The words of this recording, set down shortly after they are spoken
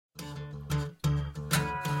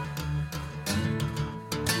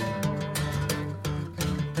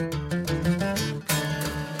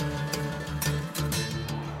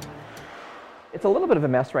It's a little bit of a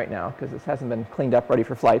mess right now because this hasn't been cleaned up ready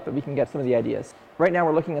for flight, but we can get some of the ideas. Right now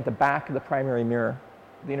we're looking at the back of the primary mirror.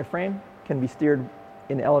 The inner frame can be steered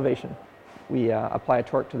in elevation. We apply a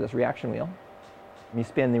torque to this reaction wheel. You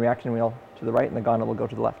spin the reaction wheel to the right and the gondola will go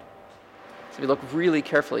to the left. So if you look really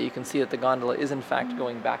carefully, you can see that the gondola is in fact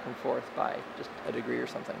going back and forth by just a degree or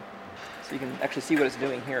something. So you can actually see what it's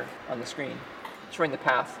doing here on the screen, showing the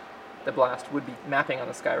path the blast would be mapping on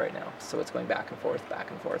the sky right now. So it's going back and forth, back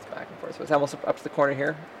and forth, back and forth. So it's almost up to the corner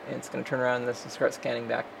here, and it's going to turn around and start scanning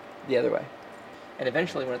back the other way. And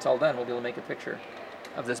eventually, when it's all done, we'll be able to make a picture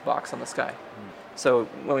of this box on the sky. So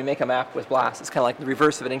when we make a map with blast, it's kind of like the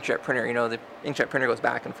reverse of an inkjet printer. You know, the inkjet printer goes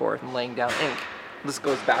back and forth and laying down ink. This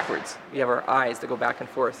goes backwards. We have our eyes that go back and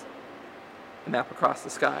forth, the map across the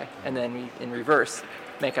sky, and then we, in reverse,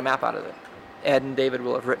 make a map out of it. Ed and David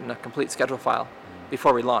will have written a complete schedule file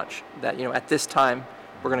before we launch that, you know, at this time,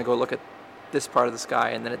 we're going to go look at this part of the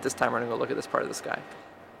sky, and then at this time, we're going to go look at this part of the sky.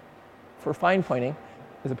 For fine pointing,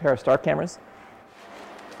 there's a pair of star cameras.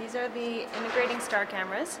 These are the integrating star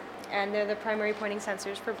cameras, and they're the primary pointing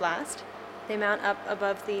sensors for blast. They mount up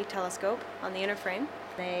above the telescope on the inner frame.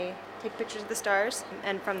 They take pictures of the stars,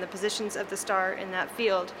 and from the positions of the star in that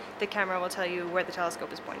field, the camera will tell you where the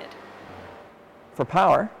telescope is pointed. For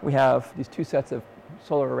power, we have these two sets of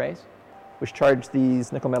solar arrays, which charge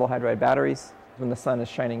these nickel metal hydride batteries when the sun is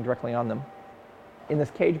shining directly on them. In this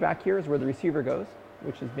cage back here is where the receiver goes,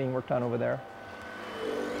 which is being worked on over there.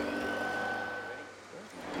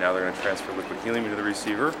 Now they're going to transfer liquid helium into the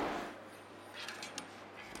receiver.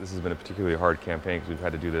 This has been a particularly hard campaign because we've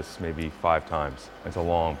had to do this maybe 5 times. It's a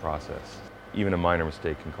long process. Even a minor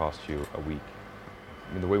mistake can cost you a week.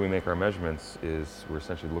 I mean, the way we make our measurements is we're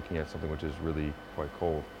essentially looking at something which is really quite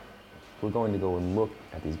cold. We're going to go and look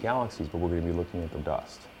at these galaxies, but we're going to be looking at the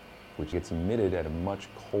dust, which gets emitted at a much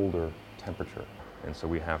colder temperature. And so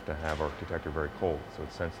we have to have our detector very cold, so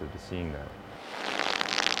it's sensitive to seeing that.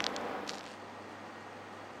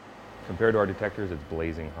 Compared to our detectors, it's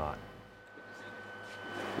blazing hot.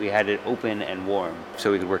 We had it open and warm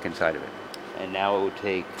so we could work inside of it. And now it would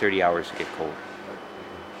take 30 hours to get cold.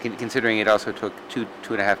 Considering it also took two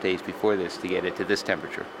and a half days before this to get it to this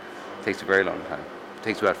temperature. It takes a very long time. It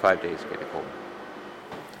takes about 5 days to get it cold.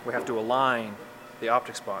 We have to align the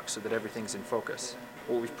optics box so that everything's in focus.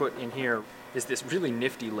 What we've put in here is this really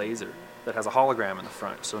nifty laser that has a hologram in the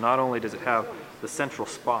front. So not only does it have the central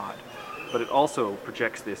spot, but it also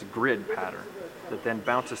projects this grid pattern that then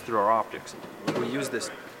bounces through our optics. We use this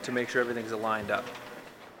to make sure everything's aligned up.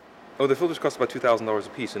 Oh, the filters cost about $2,000 a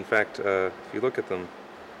piece. In fact, if you look at them,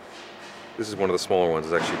 this is one of the smaller ones.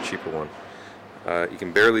 It's actually a cheaper one. You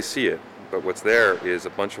can barely see it, but what's there is a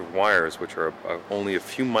bunch of wires which are only a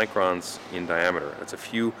few microns in diameter. That's a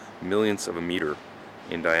few millionths of a meter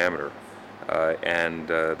in diameter. And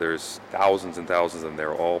there's thousands and thousands of them.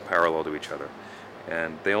 They're all parallel to each other.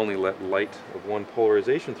 And they only let light of one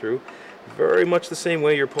polarization through, very much the same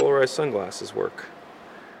way your polarized sunglasses work.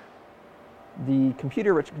 The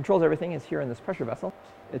computer which controls everything is here in this pressure vessel.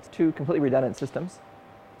 It's 2 completely redundant systems,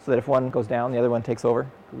 so that if one goes down, the other one takes over.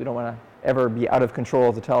 We don't want to ever be out of control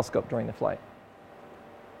of the telescope during the flight.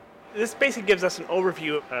 This basically gives us an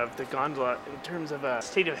overview of the gondola in terms of a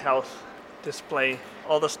state of health display,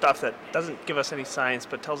 all the stuff that doesn't give us any science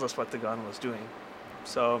but tells us what the gondola is doing.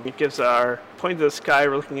 So it gives our point of the sky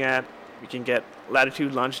we're looking at. We can get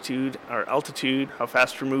latitude, longitude, our altitude, how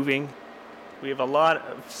fast we're moving. We have a lot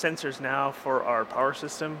of sensors now for our power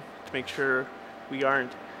system to make sure we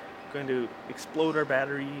aren't going to explode our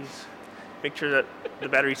batteries, make sure that the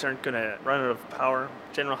batteries aren't going to run out of power,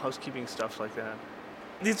 general housekeeping stuff like that.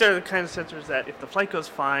 These are the kind of sensors that if the flight goes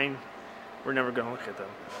fine, we're never going to look at them.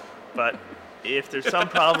 But if there's some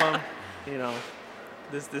problem, you know,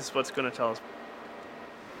 this is what's going to tell us.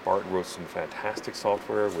 Bart wrote some fantastic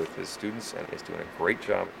software with his students and is doing a great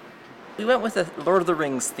job. We went with the Lord of the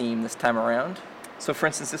Rings theme this time around. So for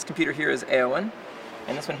instance, this computer here is Eowyn,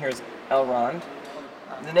 and this one here is Elrond.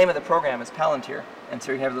 The name of the program is Palantir, and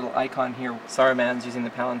so you have a little icon here. Saruman's using the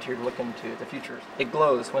Palantir to look into the future. It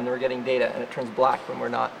glows when we're getting data, and it turns black when we're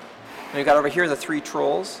not. And we've got over here the 3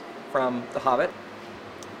 trolls from The Hobbit.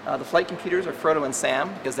 The flight computers are Frodo and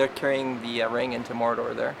Sam, because they're carrying the ring into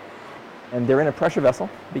Mordor there. And they're in a pressure vessel,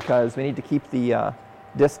 because we need to keep the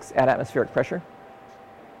disks at atmospheric pressure.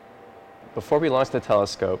 Before we launch the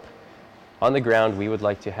telescope, on the ground we would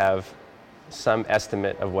like to have some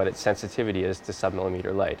estimate of what its sensitivity is to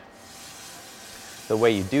submillimeter light. The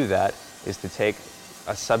way you do that is to take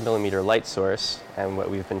a submillimeter light source, and what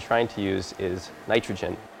we've been trying to use is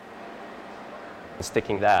nitrogen, and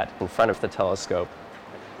sticking that in front of the telescope.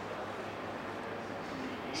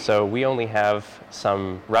 So we only have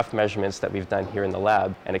some rough measurements that we've done here in the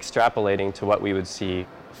lab and extrapolating to what we would see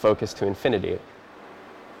focused to infinity.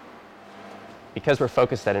 Because we're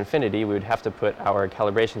focused at infinity, we would have to put our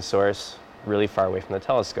calibration source really far away from the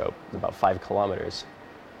telescope, about 5 kilometers.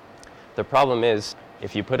 The problem is,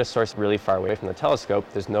 if you put a source really far away from the telescope,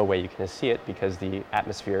 there's no way you can see it because the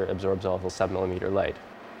atmosphere absorbs all of the sub-millimeter light.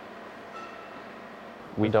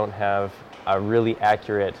 We don't have a really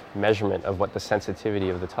accurate measurement of what the sensitivity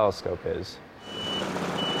of the telescope is.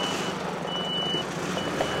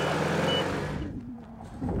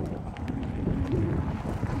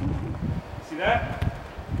 See that?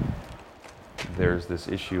 There's this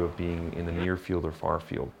issue of being in the near field or far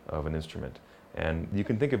field of an instrument. And you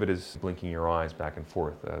can think of it as blinking your eyes back and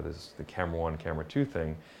forth. There's the camera 1, camera 2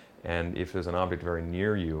 thing. And if there's an object very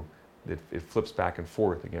near you, it flips back and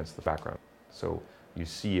forth against the background. So you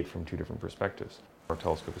see it from 2 different perspectives. Our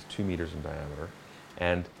telescope is 2 meters in diameter,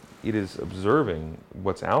 and it is observing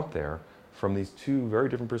what's out there from these 2 very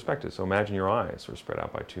different perspectives. So imagine your eyes were spread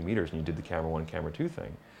out by 2 meters and you did the camera 1, camera 2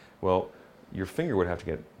 thing. Well, your finger would have to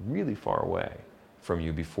get really far away from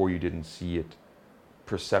you before you didn't see it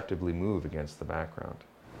perceptibly move against the background.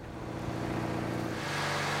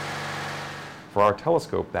 For our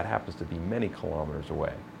telescope, that happens to be many kilometers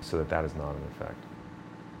away, so that is not an effect.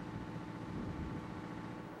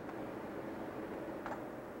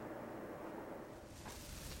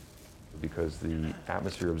 Because the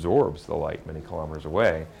atmosphere absorbs the light many kilometers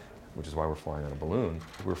away, which is why we're flying on a balloon,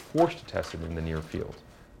 we're forced to test it in the near field.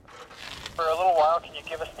 For a little while, can you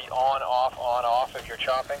give us the on-off if you're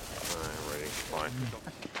chopping? I'm ready, fine.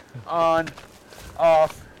 On,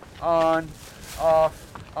 off, on,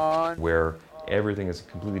 off, on. Where everything is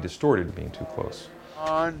completely distorted being too close.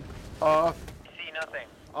 On, off. See nothing.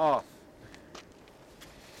 Off.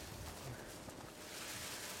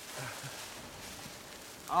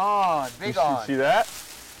 On, big on. See that?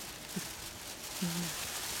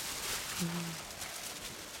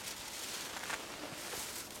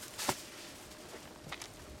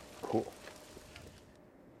 Cool.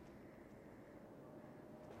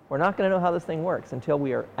 We're not going to know how this thing works until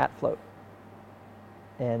we are at float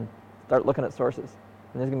and start looking at sources.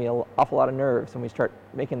 And there's going to be an awful lot of nerves when we start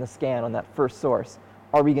making the scan on that first source.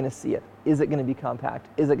 Are we going to see it? Is it going to be compact?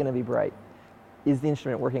 Is it going to be bright? Is the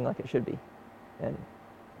instrument working like it should be? And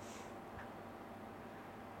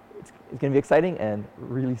it's going to be exciting and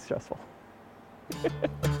really stressful.